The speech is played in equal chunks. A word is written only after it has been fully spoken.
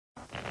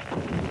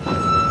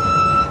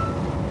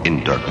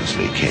In darkness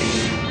they came.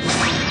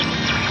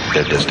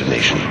 Their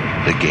destination,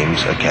 the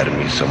Games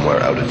Academy somewhere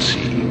out at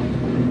sea.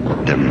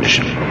 Their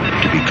mission,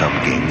 to become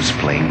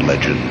games-playing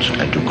legends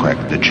and to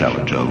crack the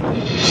challenge of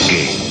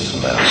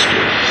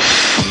Gamesmaster.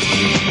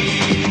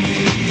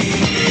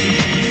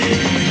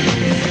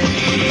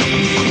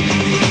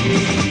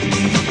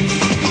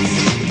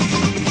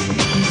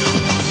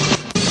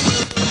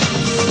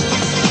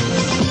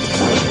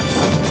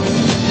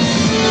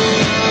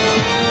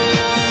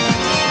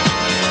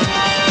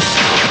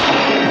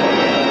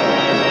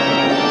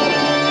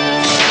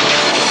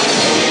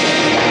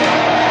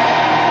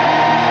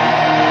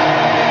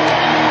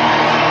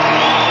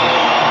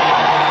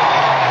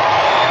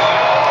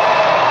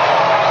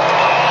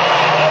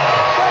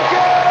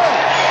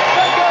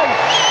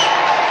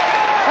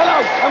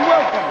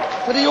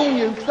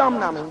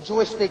 Thumb-numbing,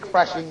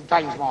 joystick-thrashing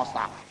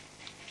Gamesmaster.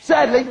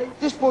 Sadly,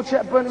 this poor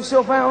chap burnt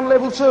himself out on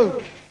level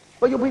 2.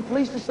 But you'll be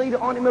pleased to see that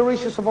Auntie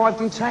Marisha survived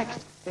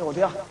intact. Here,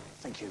 dear.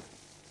 Thank you.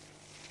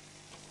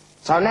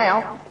 So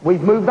now,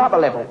 we've moved up a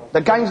level. The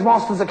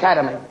Gamesmaster's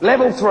Academy.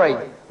 Level 3,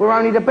 where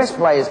only the best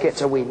players get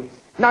to win.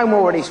 No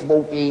more of this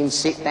walk in,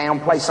 sit down,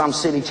 play some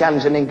silly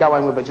challenge and then go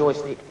home with a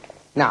joystick.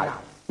 No.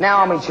 Now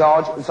I'm in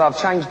charge, so I've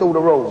changed all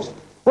the rules.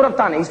 What I've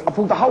done is, I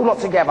pulled the whole lot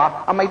together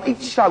and made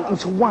each show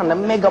into one, a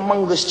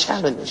mega-mongous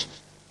challenge.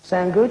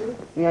 Sound good?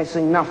 You ain't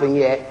seen nothing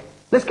yet.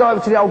 Let's go over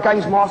to the old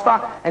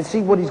Gamesmaster and see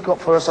what he's got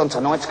for us on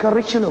tonight's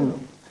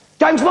curriculum.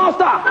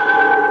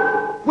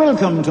 Gamesmaster!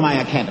 Welcome to my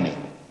academy.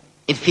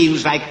 It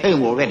feels like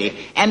home already,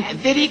 and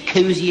very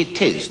cosy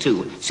it is,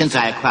 too, since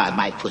I acquired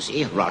my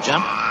pussy, Roger.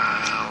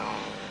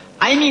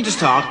 I mean to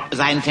start, as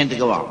I intend to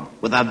go on,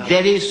 with a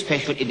very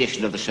special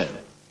edition of the show.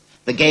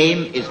 The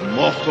game is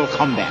Mortal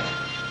Kombat,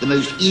 the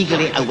most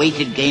eagerly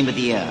awaited game of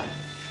the year.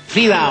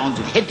 3 rounds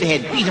of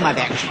head-to-head beat-em-up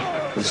action,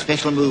 with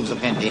special moves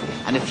aplenty,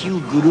 and a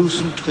few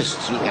gruesome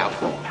twists to look out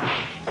for.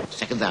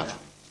 Seconds out.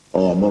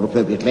 Or more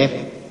appropriately,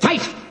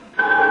 fight!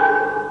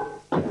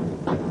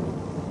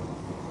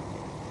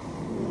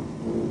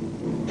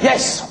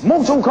 Yes,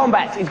 Mortal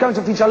Kombat is going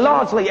to feature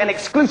largely and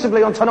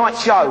exclusively on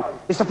tonight's show.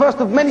 It's the first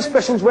of many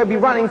specials we'll be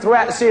running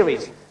throughout the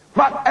series.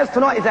 But as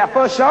tonight is our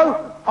first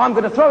show, I'm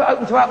going to throw it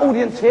open to our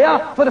audience here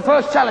for the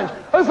first challenge.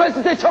 Who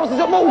fancies their chances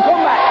at Mortal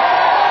Kombat?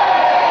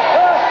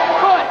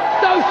 Right,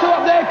 those two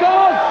up there,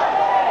 guards.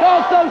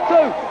 Guards, those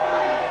two.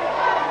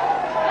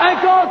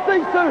 And guards,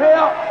 these two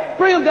here.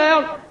 Bring them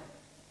down.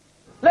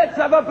 Let's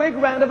have a big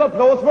round of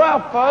applause for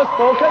our first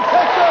 4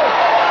 contestants.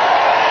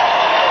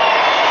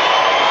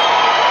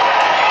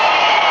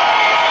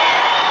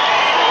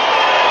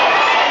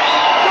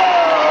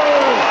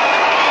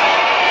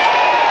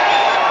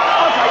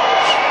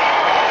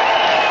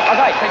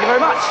 Okay, thank you very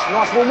much.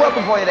 Nice warm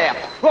welcome for you there.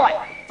 Right,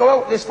 so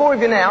well, there's 4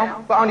 of you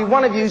now, but only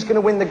one of you is going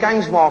to win the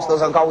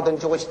Gamesmaster's a golden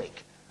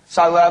joystick.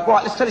 So,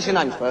 right, let's tell us your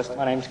names first.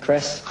 My name's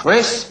Chris.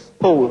 Chris.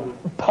 Paul.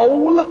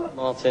 Paul.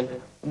 Martin.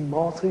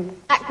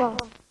 Martin. Akbar.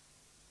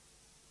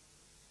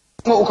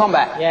 Mortal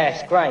Kombat. Yeah,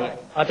 it's great.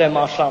 I do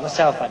martial art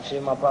myself, actually,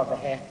 with my brother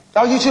here.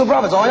 Oh, you two are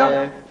brothers, are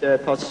you? Yeah,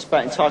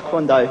 participate in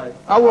Taekwondo.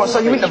 Oh, right, so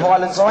you're into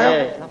violence, are you?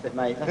 Yeah, love it,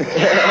 mate. Good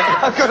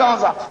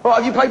answer. Right,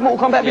 have you played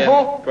Mortal Kombat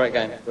before? Great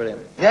game,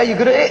 brilliant. Yeah, you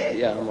good at it?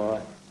 Yeah, I'm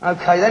alright.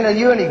 Okay, then are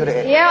you any good at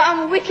it? Yeah,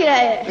 I'm wicked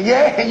at it.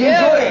 Yeah, you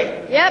enjoy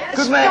it? Yep,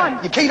 it's Good man.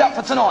 fun. You keyed up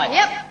for tonight?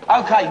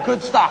 Yep. Okay,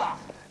 good stuff.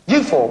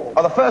 You 4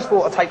 are the first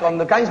 4 to take on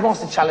the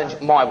Gamesmaster Challenge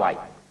my way.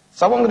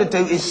 So what I'm going to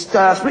do is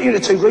split you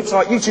into 2 groups.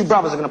 Like, you 2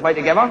 brothers are going to play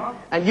together,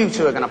 and you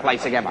 2 are going to play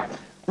together.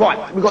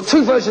 Right, we've got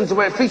 2 versions of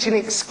where it's featuring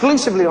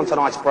exclusively on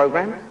tonight's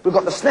programme. We've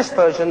got the SNES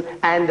version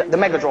and the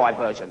Mega Drive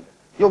version.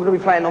 You're going to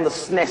be playing on the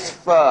SNES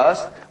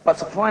first, but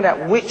to find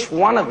out which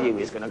one of you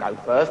is going to go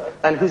first,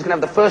 and who's going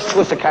to have the first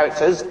choice of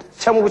characters,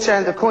 tell me which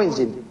hand the coin's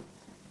in.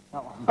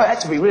 Oh, it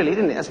had to be really,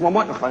 didn't it? That's my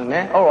microphone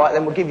there. All right,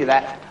 then we'll give you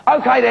that.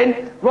 Okay,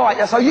 then.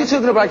 Right, so you 2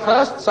 are going to play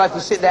first. So if you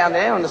sit down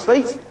there on the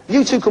seats,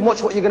 you 2 can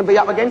watch what you're going to be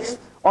up against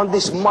on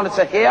this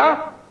monitor here.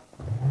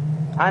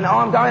 And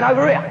I'm going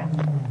over here.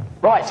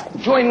 Right,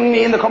 joining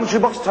me in the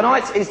commentary box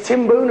tonight is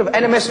Tim Boone of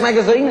NMS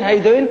Magazine. How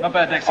you doing? Not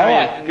bad, Dexter. How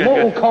are you? Good,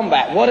 Mortal good.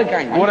 Kombat. What a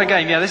game. What a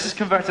game, yeah. This is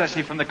converted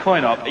actually from the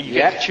coin-op. You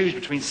get to choose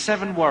between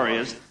 7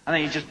 warriors, and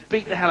then you just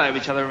beat the hell out of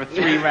each other over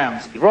 3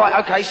 rounds.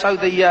 Right, okay, so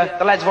the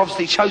lads have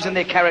obviously chosen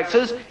their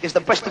characters. It's the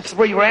best of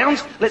 3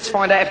 rounds. Let's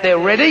find out if they're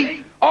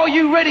ready. Are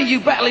you ready, you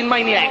battling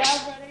maniacs?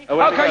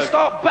 Okay,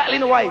 start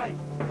battling away.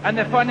 And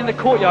they're fighting in the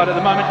courtyard at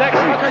the moment, Dexter.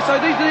 Okay, so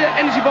these are the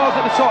energy bars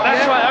at the top.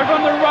 That's right. Over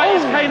on the right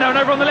is Kano, and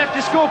over on the left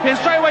is Scorpion.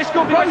 Straight away,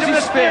 Scorpion went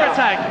with a spear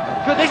attack.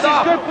 This is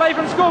good play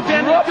from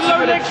Scorpion. Drops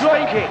Low with a leg drop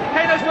strike. kick.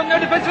 Kano's got no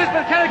defensiveness,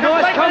 but Kano can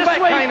Nice break with a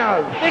comeback, sweep.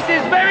 Kano. This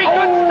is very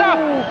good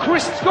stuff.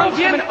 Chris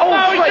Scorpion, Scorpion. Oh,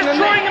 he's straight in the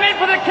just throwing neck. him in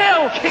for the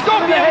kill.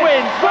 Scorpion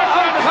wins. First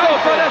round of Okay, so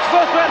Scorpion. that's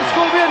first round of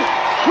Scorpion.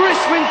 Chris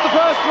wins the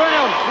first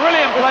round.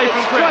 Brilliant play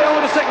from Chris. Straight on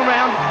with the second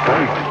round.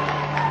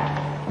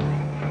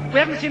 We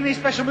haven't seen any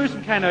special moves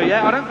from Kano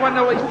yet. I don't quite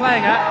know what he's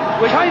playing at.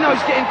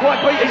 Kano's getting quite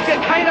beat.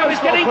 Kano is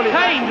getting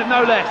caned,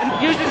 no less. And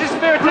uses his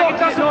spear attack,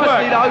 it doesn't work.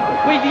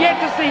 We've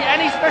yet to see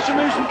any special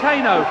moves from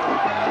Kano.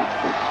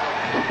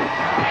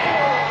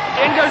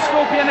 In goes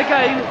Scorpion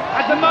again.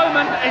 At the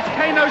moment, it's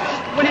Kano's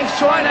winning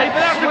slightly,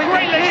 but that's a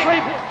great leg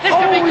sweep. This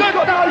could be good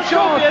stuff for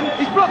Scorpion.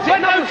 He's blocked it.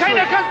 But no,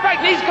 Kano comes back.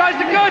 These guys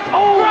are good.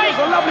 Oh, great.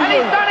 that's a lovely And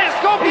he's move. done it.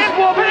 Scorpion,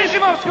 finish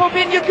him off,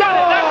 Scorpion. You've done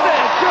it. That's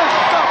it. Good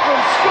stuff from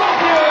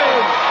Scorpion.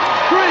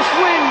 Chris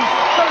wins.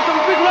 So it's a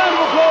big round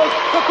of applause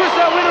for Chris,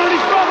 our winner, and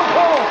his brother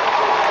Paul.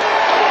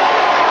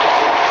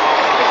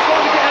 It's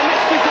time to get our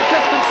next two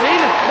contestants in.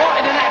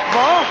 Martin and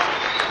Akbar.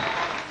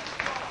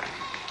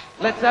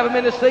 Let's have them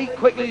in the seat,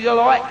 quickly as you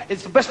like.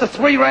 It's the best of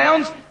 3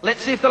 rounds.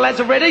 Let's see if the lads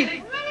are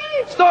ready.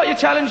 Start your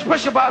challenge,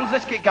 push your buttons,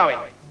 let's get going.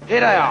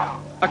 Here they are.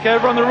 Okay,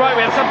 over on the right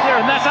we have Sub-Zero,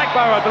 and that's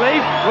Akbar, I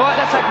believe. Right,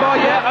 that's Akbar,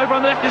 yeah. Over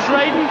on the left is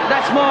Raiden.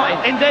 That's Martin.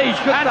 Indeed.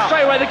 Good and stuff.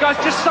 straight away the guys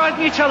just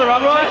sizing each other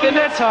up, Right, taking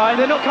their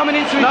time. They're not coming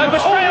into each No, other.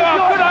 but straight away,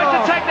 God. good ice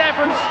attack there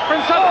from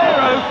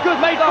Sub-Zero. Good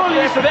Made stuff full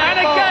there use of it. from And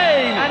Akbar.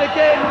 again. And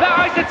again. That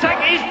ice attack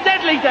is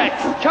deadly, Dex.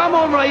 Come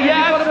on, Raiden,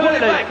 Yeah, you've got to pull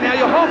it absolutely. back now.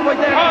 You're halfway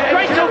down. Oh,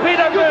 great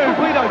torpedo Good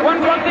move. torpedo. One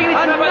thing you need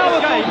to know about Another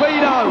this game.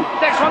 torpedo.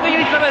 Dex, one thing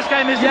you need to know about this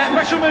game is that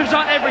special moves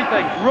aren't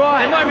everything.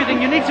 Right. They're not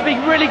everything. You need to be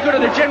really good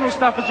at the general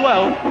stuff as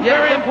well. Yeah,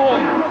 Very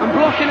important. And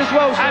blocking as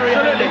well.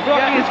 Absolutely,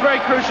 blocking is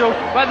very crucial.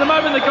 But at the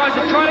moment, the guys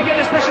are trying to get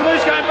their special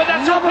moves going, but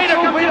that Another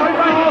torpedo comes in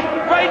torpedo.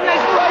 from Raiden. Raiden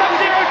is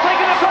Sub-Zero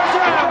taking the first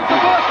round. The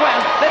first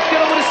round. Let's get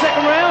on with the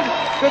second round.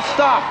 Good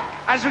stuff.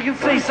 As we can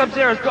see,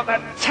 Sub-Zero's got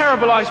that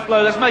terrible ice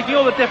blow that's making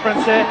all the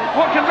difference here.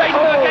 What can Raiden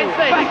do against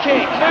this? Back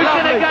kick. Moves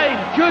in Lovely. again.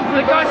 Good.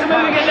 The guys are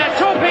moving in there.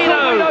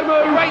 Torpedo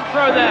move. Great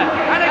throw there.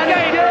 And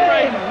again, again.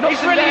 Raiden. Knocks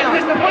He's him really down.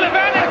 using this to pull it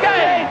back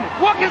again.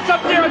 What can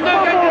Sub-Zero do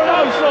against this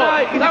onslaught?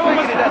 Right, he's That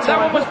defeated it that time.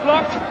 one was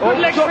blocked. Oh,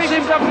 Good leg drops sweep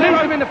him, from Sub-Zero.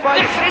 hits him in the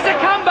face. This is a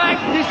comeback.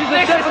 This is a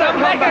mega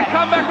definite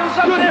comeback from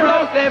Good Sub-Zero.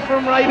 block there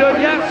from Raiden.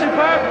 Yeah,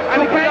 superb. And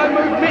Torpedo again,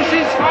 move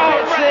misses. oh,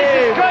 Hits right, this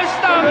is him. close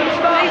stuff. Good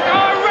stuff.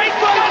 Raiden's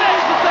done it.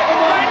 The second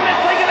one. Raiden is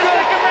taking the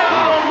second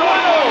round.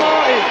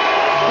 Martin.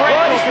 Great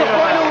Right, it's the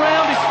torpedo final there.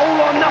 round. It's all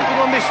or nothing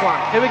on this one.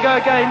 Here we go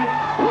again.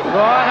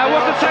 Right. Now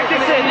what's the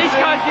tactics here? These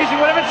guys using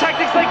whatever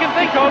tactics they can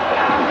think of.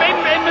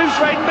 In moves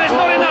Raiden, but it's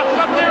not enough.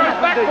 Sub-Zero's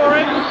back for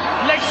him.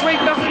 Leg sweep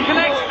doesn't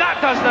connect.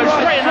 That does though. Right,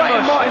 Straight in the straight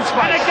in bush. Martin's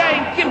face. And again,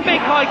 give big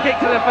high kick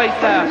to the face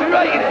there.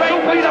 Raiden,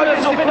 torpedo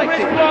is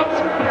deflected. Blocked.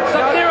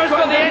 Sub-Zero's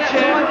got the edge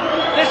here.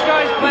 This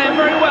guy's playing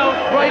very well.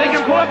 They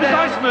can pull up his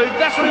ice move.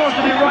 That's what he wants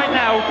to do right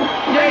now.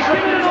 Yeah, he's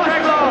giving it a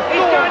nice blast.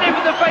 He's going in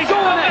for the face. Go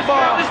on,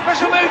 Akbar. The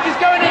special move is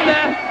going in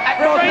there.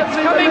 Raiden's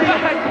coming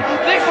back.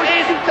 This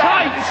is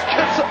tight.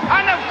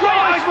 And a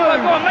great ice move.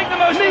 Go on, make the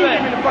most of it.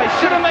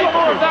 Should have made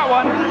more of that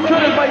one.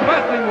 Could have made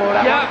definitely more of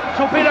that Yeah,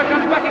 torpedo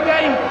comes back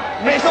again.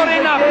 It's not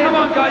enough. Come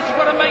on, guys. You've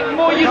got to make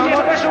more use of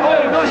your special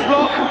move. Nice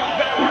block.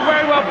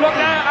 Very well blocked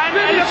now. And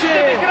it looks as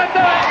if he's going to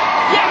do it.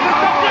 Yes, the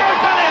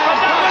Sub-Zero's done it. But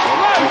that was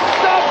close.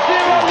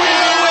 Sub-Zero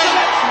wins.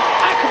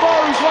 Akbar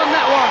who's won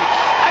that one.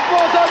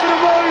 Akbar's over the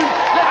moon.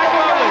 Let's have a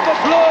round of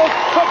applause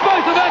for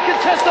both of our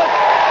contestants.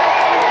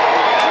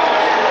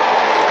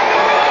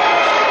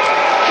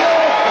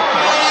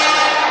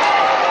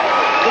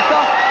 Good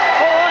stuff.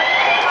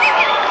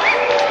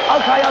 All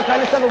right. Okay,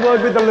 let's have a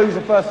word with the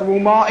loser first of all,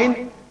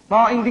 Martin.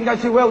 Martin, didn't go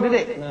too well, did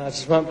it? No, I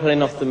just weren't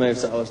pulling off the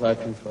moves that I was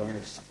hoping for.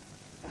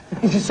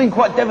 You seem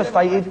quite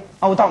devastated.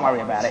 Oh, don't worry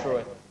about it.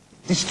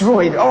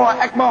 Destroyed. All right,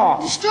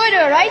 Akbar. Destroyed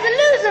her, right? The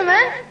loser,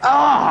 man.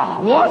 Ah,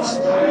 what?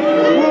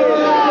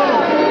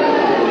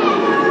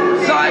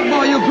 So,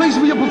 Akbar, you're pleased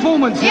with your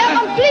performance? Yeah,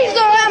 I'm pleased,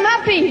 all right? I'm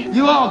happy.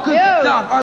 You are. Good Yeah. stuff.